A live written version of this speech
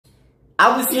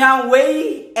Abusian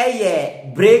way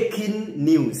breaking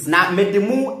news. Na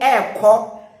medemu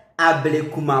eko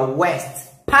Ablekuma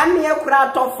West. Panie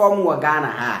kura to form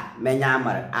Ghana ha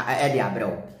menyamare edi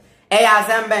abrel.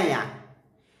 Asembenya.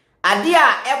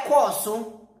 Adia eko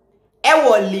so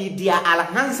ewo Lydia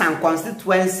Alhansan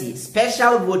constituency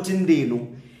special voting day no.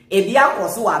 Ebi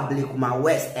akoso Ablekuma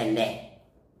West ende.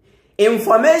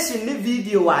 Information ni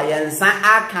video wa yensa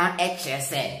aka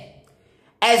chãsɛd.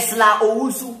 Ursula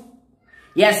Owusu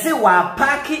yesi wa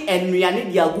parki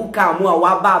enuane dia guka mu a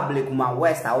wa ba Ablekuma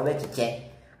West a obecheche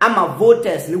ama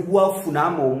voters ni gu afu na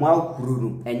ama omu akuru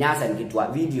no enya asem kitwa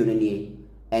video no ni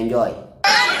enjoy.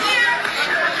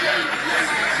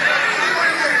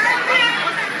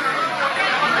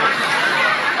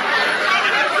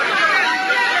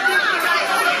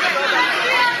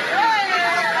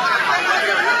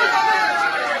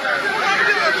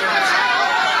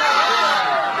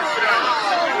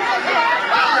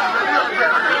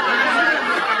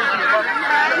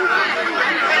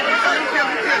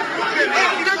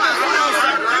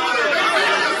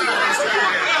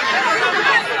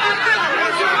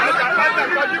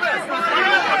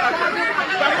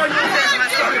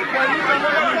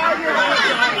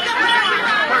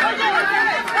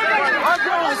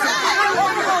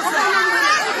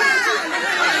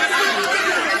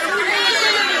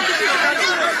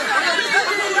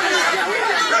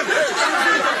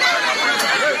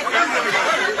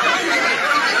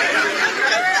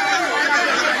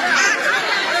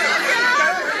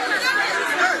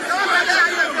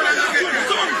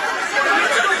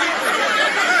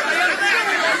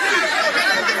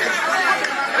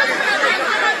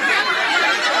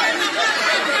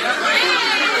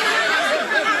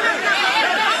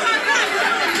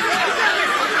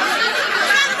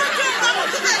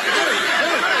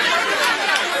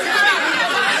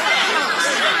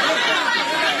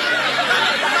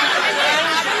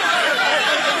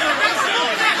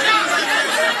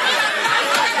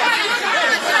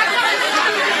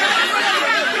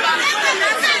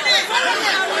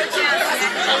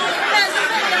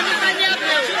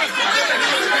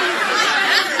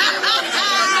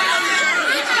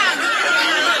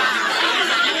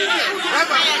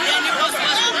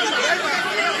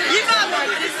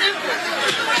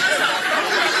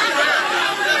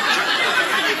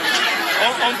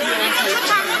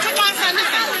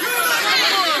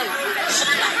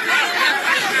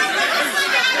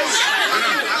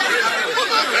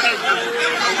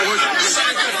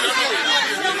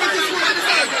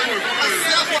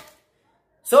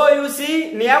 So you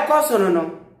see, me akoso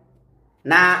no.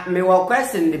 Na me wa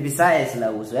question the beside Ursula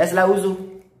Owusu. Ursula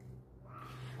Owusu.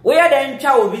 We are den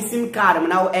twa obi sim card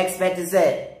na we expect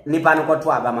say nipa no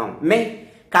kwoto aba ma. Me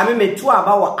ka me to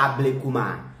aba wo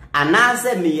Ablekuma. Ana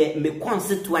say me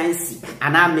constituency.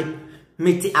 Ana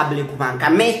me ti Ablekuma ka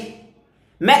me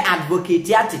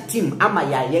advocate at team ama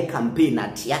ya campaign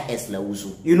at ya Ursula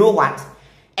Owusu. You know what?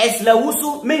 Ursula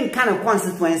Owusu me kind of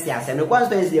constituency as the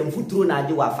constituency em futuro na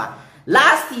ade wafa.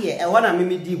 Last year, I want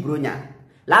to di bronya.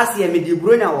 Last year, me di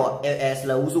bronya wa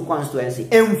Ursula Owusu constituency.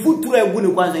 Emfutu egu ni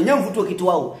kwanza, nyemfutu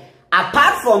kitwa.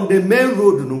 Apart from the main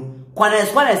road no,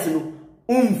 kwanesi no,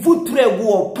 umfutu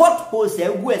egu wa potholes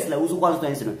egu Ursula Owusu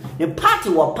constituency no. The party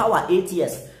wa power 8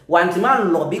 years.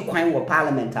 Wantiman lobby kwan wa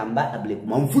parliament amba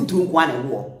Ablekuma. Umfutu kwane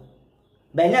egu.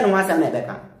 Benya no wasa na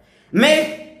ebeka.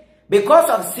 Me because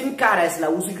of sim card Ursula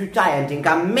Owusu kitwa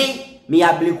yentinka me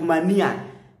Ablekuma nia.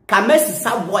 Kamesi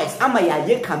sub boys ama ya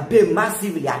ye campaign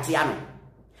massively atiano.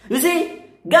 You see,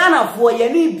 Ghana for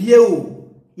yeni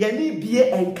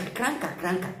bie en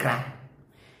kakran.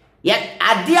 Yet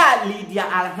adia Lydia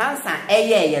Alhansan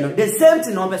ye no the same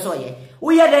thing no be so ye.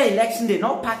 We had the election day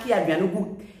no party aduanu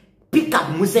go pick up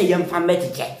muse yem family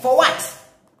check. For what?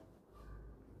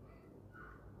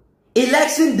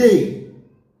 Election day.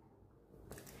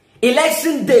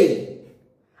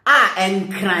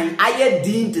 And crying, I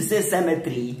dean to say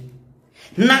cemetery.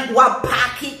 Na wa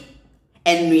party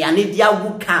and we are dia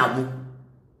wukamu.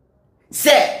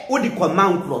 Say, what the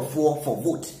command for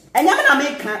vote. And Yamana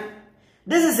American,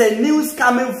 this is a news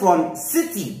coming from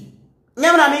city.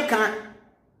 Yamana American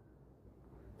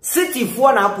city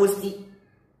for na posti.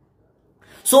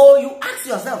 So you ask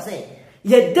yourself, say,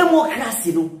 ye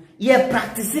democracy no, ye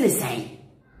practicing the same.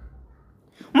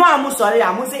 Mo amu sorry,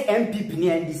 amu say MPP ni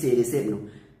NDC the same no.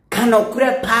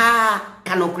 Kanokre.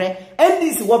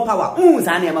 NDC what power?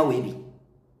 Zanema webi.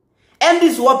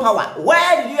 NDC what power?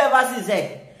 Where did you ever see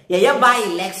say? Yeah, by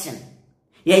election.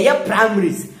 Yeah,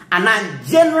 primaries. And a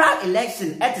general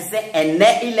election. At say a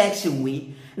net election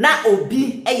we. Na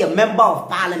obi a member of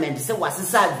parliament say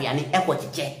wasisa viani equity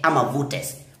check ama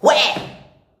voters. Where?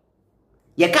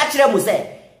 Ye catch them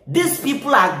say these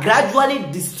people are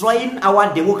gradually destroying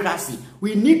our democracy.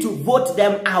 We need to vote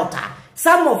them out.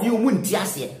 Some of you won't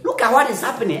just say, look at what is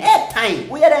happening. Every time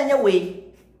we are in your way.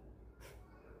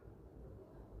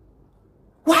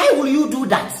 Why will you do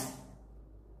that?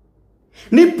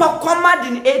 Nipa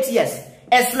command in 8 years.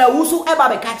 Ursula Owusu eba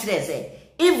be catch there say,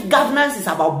 if governance is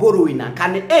about borrowing,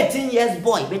 can the 18 years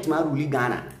boy bet my rule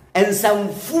Ghana? And some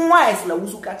fuma Ursula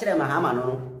Owusu catch them Mahama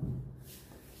no.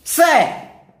 Say,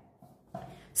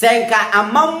 Senka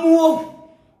amamu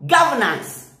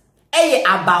governance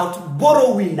about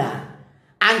borrowing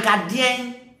anka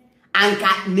dien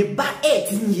anka neba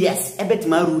 18 years ebet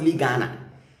ma rule Ghana.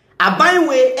 Aban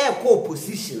we ko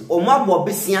position o mabo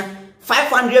besia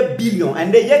 500 billion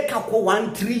and they ye kako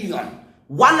 1 trillion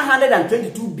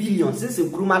 122 billion since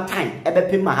Nkrumah time ebe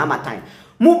pe Mahama time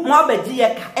mo abeji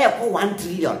ye ka ko 1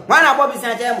 trillion wan abo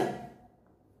besia temu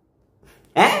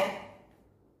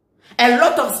a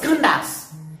lot of scandals.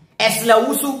 Ursula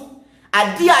Owusu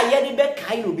adia ye be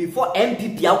kai no before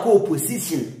MPP akọ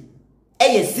opposition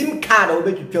SIM card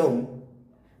obetwetwam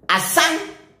asan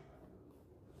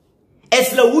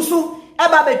Ursula Owusu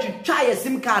eba betwetwa ye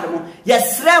SIM card mo ye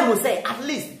sre mo say at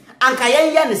least anka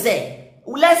ye ne say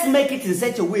let's make it in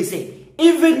such a way say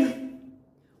even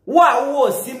wo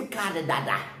SIM card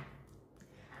dada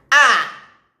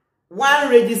one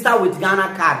register with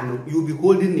Ghana card no you'll be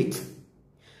holding it.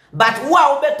 But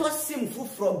wow, better sim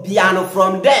from piano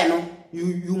from there, no,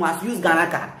 you must use Ghana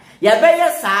card. Yeah,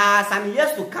 better some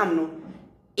years to come, no,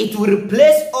 it will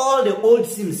replace all the old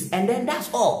sims, and then that's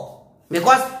all.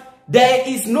 Because there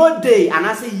is no day, and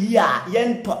I say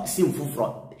yen talk sim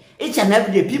from. Each and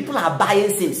every day, people are buying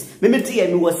sims. Me tell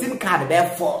you, me SIM card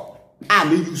therefore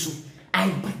me use.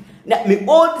 I me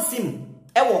old sim,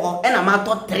 and I'm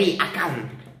out 3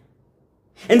 account.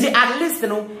 And at least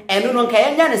no, and no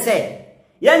can say.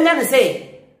 Young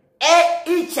say,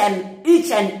 each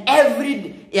and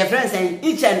every your friends saying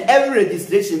each and every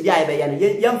registration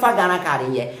young for Ghana card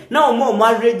in here. Now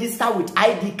more register with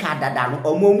ID card that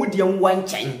or more with young one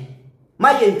chain.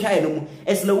 My young child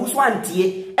is Louis one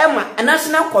tea, Emma, a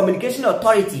national communication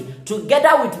authority,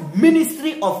 together with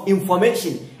Ministry of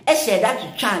Information, a share that you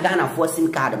try Ghana for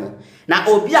SIM card. Now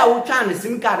Obia will try the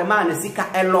SIM card man and seek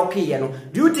a locky, do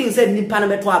you think said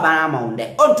Nipanametoa Banama on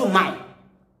there? On to mine.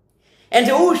 And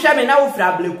the old shaman now for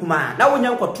Ablekuma, now when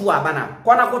you go to Abana,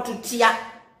 Kwana go to Tia,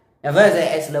 a verse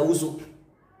Ursula Owusu.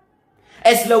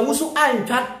 Ursula Owusu and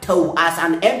tracked as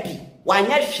an MP, why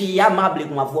not she am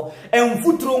Ablekuma for, and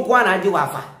Futru Kwana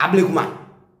Diwafa, Ablekuma,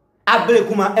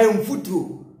 and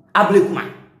Futru,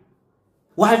 Ablekuma.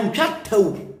 One tracked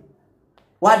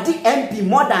what the MP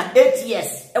more than 8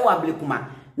 years, Ablekuma.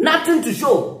 Nothing to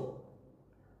show.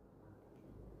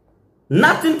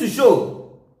 Nothing to show.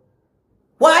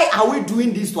 Why are we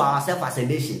doing this to ourselves as a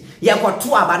nation? Ya kwa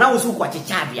tuwa bana usu kwa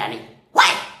chichabi yani.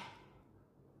 Why?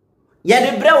 Ya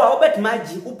de brewa obet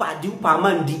maji upa di upa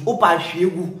mandi upa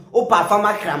shegu upa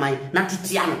fama kramai na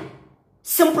tutiano.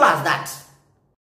 Simple as that.